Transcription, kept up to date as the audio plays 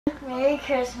Merry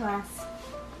Christmas.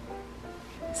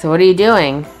 So what are you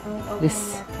doing? I'm opening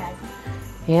your present.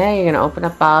 Yeah, you're gonna open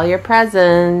up all your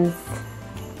presents.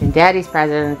 And Daddy's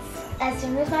presents. As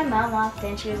soon as my mom walked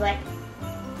in, she was like,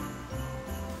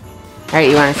 Alright,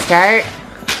 you wanna start?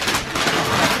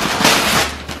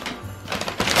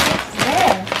 what's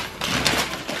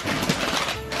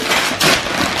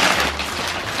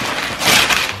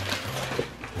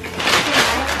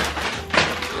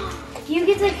this? You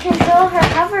get to control her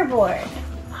hoverboard.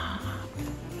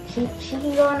 She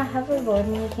can go on a hoverboard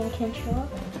and you can control it.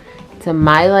 It's a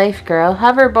My Life Girl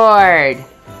hoverboard.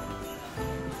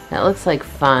 That looks like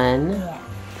fun. Yeah.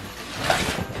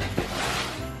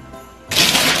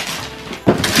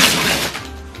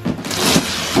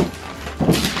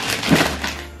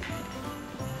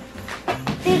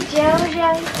 The JoJo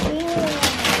here.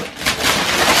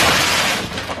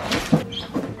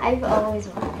 I've always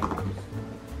wanted this.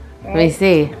 Let me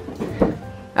see.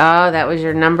 Oh, that was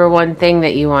your #1 thing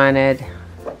that you wanted.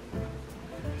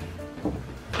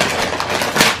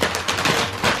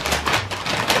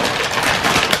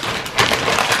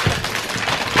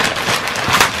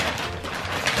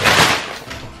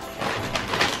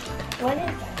 What is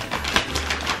that?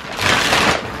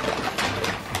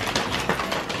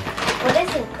 What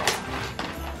is it?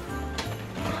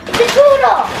 It's a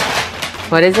poodle!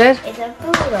 What is it? It's a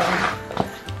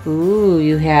poodle. Ooh,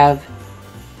 you have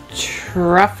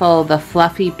Truffle, the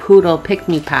fluffy poodle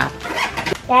pick-me-pop.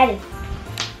 Daddy.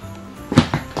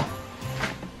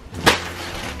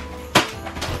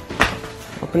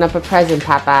 Open up a present,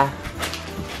 Papa.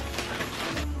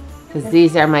 Because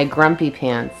these are my grumpy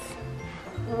pants.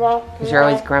 Because you're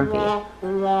always grumpy. What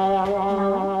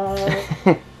are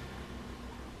those?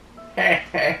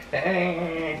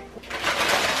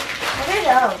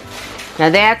 Now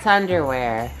that's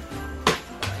underwear.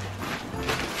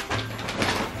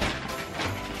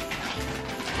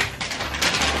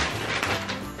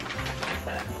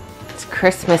 It's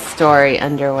Christmas Story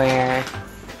underwear.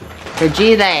 For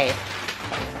G-Lay.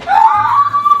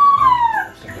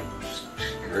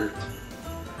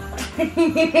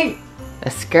 A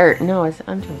skirt? No, it's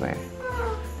underwear.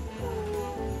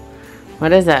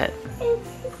 What is it?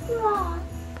 It's a sloth.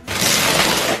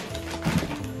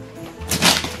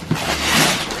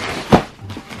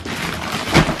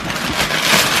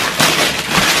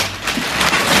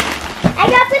 I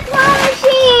got the claw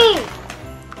machine!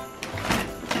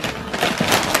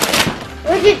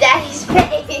 Look at Daddy's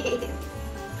face.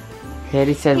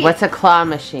 Daddy said, what's a claw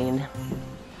machine?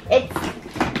 It's...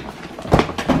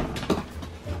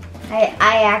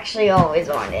 I actually always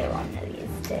wanted one of these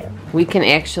too. We can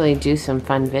actually do some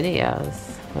fun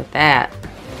videos with that.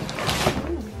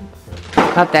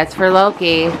 Oh, that's for Loki.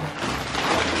 You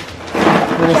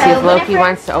want to see if Loki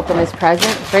wants to open his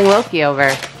present? Bring Loki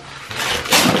over.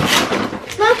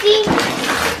 Loki!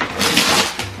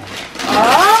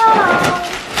 Oh!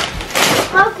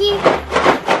 Loki!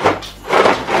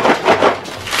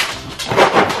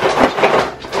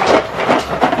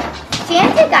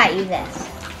 Santa got you this.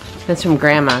 That's from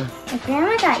Grandma. And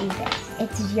Grandma got you this.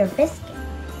 It's your biscuit.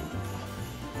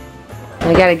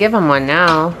 I gotta give him one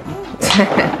now.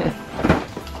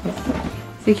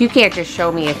 See, you can't just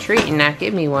show me a treat and not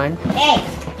give me one. Hey!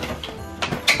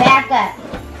 Back up.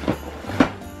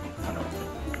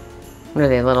 What are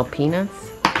they, little peanuts?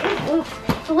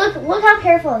 Look how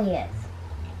careful he is.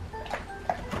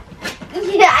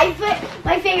 Yeah, I put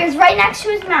my fingers right next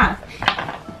to his mouth.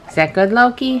 Is that good,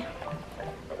 Loki?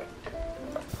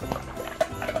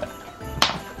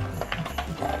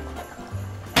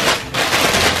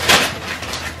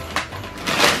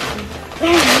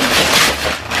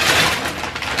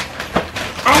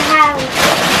 I have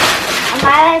a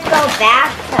My Life Girl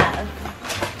bathtub.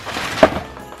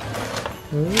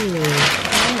 Ooh.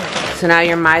 So now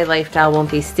your My Life doll won't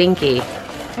be stinky.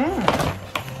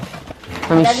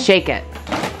 Let me shake it.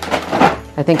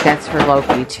 I think that's for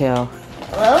Loki too.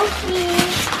 Loki.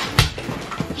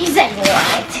 He's like,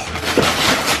 what?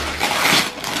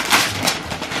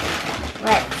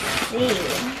 Let's see.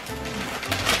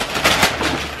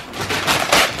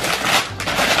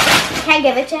 Can I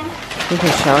give it to him? You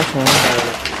can show it to him.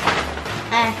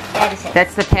 Daddy said.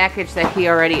 That's the package that he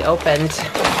already opened.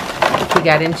 He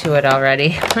got into it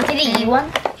already. Did he eat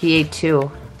one? He ate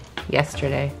 2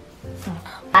 yesterday.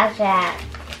 Watch that.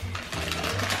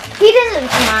 He doesn't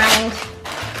mind.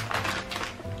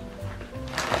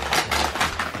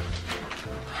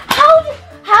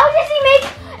 How does he make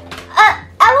a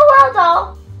LOL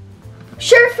doll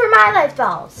shirt for My Life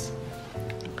dolls?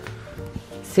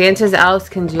 Santa's elves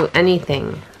can do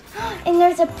anything. And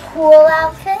there's a pool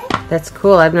outfit. That's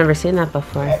cool. I've never seen that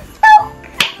before. It's so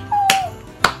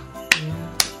cool.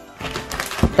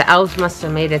 The elves must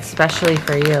have made it specially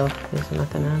for you. There's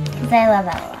nothing on there. 'Cause I love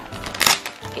that one.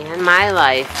 And my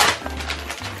life.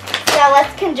 So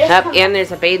let's Yep, and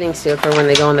there's a bathing suit for when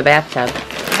they go in the bathtub.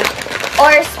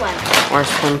 Or swim. Or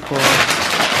swim pool.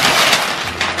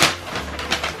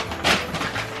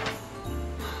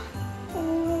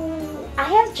 I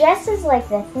have dresses like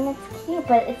this and it's cute,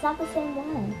 but it's not the same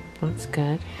one. That's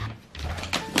good.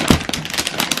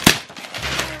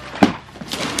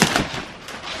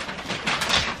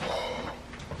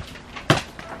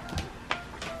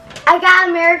 I got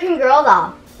American Girl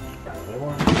doll.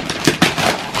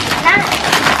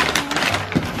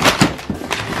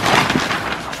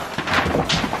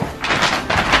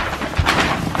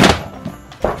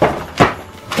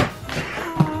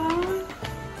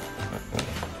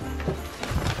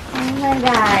 Oh my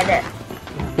god.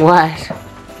 What?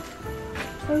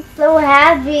 I'm so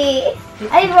happy.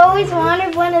 I've always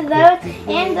wanted one of those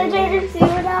and the Trader Sue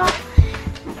doll.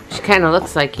 She kind of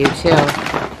looks like you too.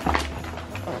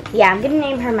 Yeah, I'm gonna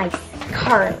name her my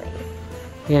Carly.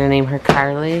 You're gonna name her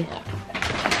Carly?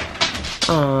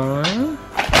 Aww.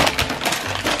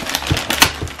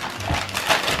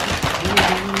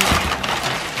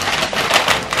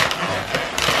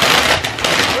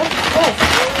 What's this?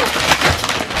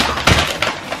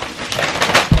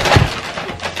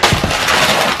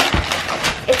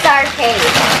 It's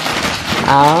arcade.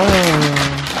 Oh.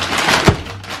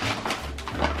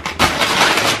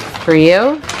 For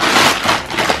you?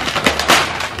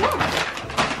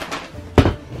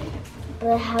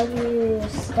 But how do you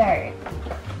start?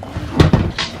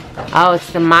 Oh, it's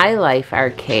the My Life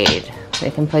arcade. They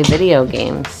can play video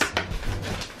games.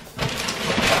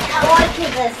 I want to do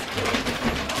this.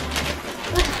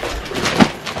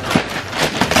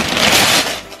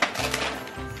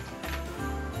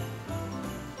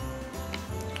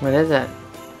 What is it?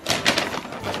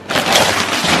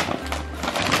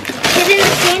 It's in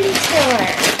the candy store.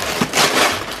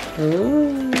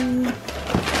 Ooh.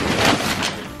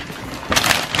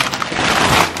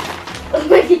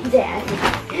 Look at Dad.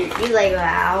 He's like,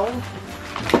 wow.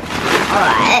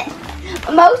 Alright.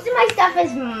 Most of my stuff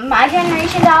is My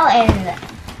Generation doll and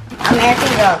American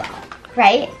Girl doll,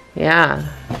 right? Yeah.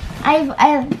 I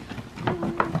have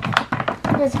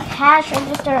this cash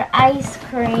register ice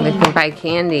cream. They can buy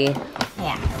candy.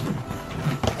 Yeah.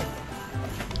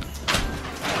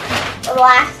 The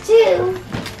last two.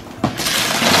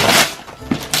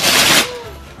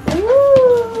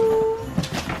 Ooh.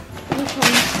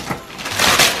 Okay.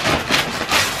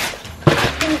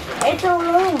 It's a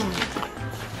room.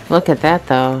 Look at that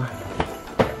though.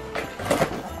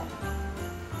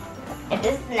 I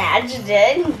just snatched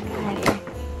it.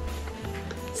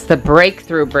 It's the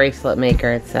breakthrough bracelet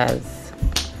maker, it says.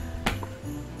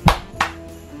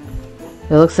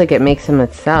 It looks like it makes them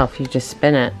itself. You just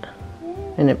spin it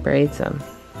and it braids them.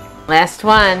 Last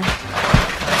one.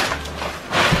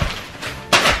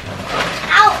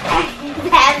 Ow! It's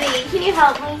heavy. Can you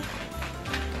help me?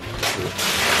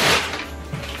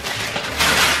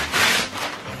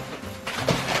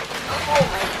 Oh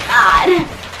my god.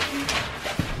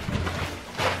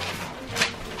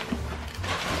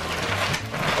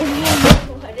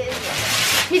 What is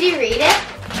it? Did you read it?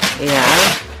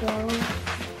 Yeah.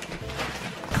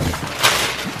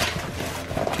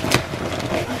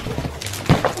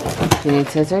 Do you need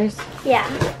scissors? Yeah.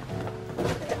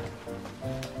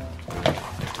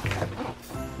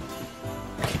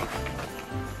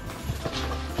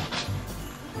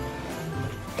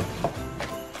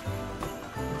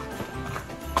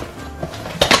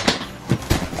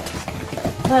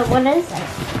 But what is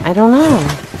it? I don't know.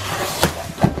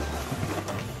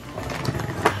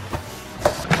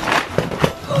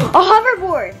 A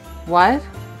hoverboard. What?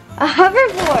 A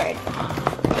hoverboard.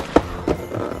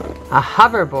 A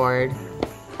hoverboard.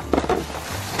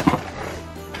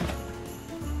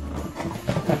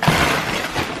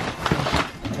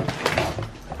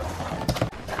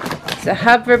 It's a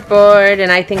hoverboard, and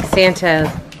I think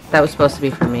Santa, that was supposed to be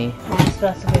for me. That's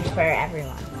supposed to be for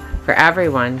everyone. For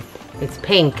everyone. It's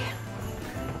pink.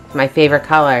 It's my favorite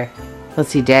color. Let's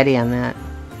see Daddy on that.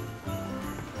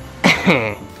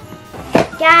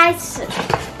 Guys,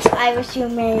 I wish you a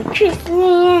Merry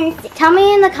Christmas. Tell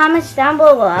me in the comments down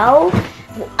below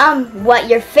what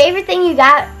your favorite thing you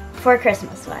got for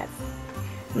Christmas was.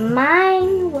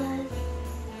 Mine was...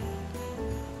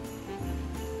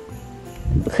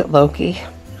 Look at Loki.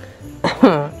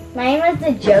 Mine was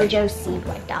the JoJo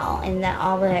Siwa doll and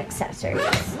all the accessories.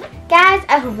 Guys,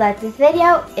 I hope you liked this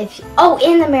video. And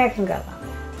the American Girl doll.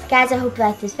 Guys, I hope you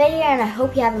liked this video and I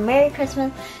hope you have a Merry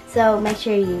Christmas. So make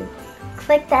sure you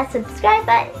click that subscribe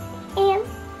button and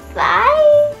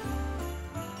bye.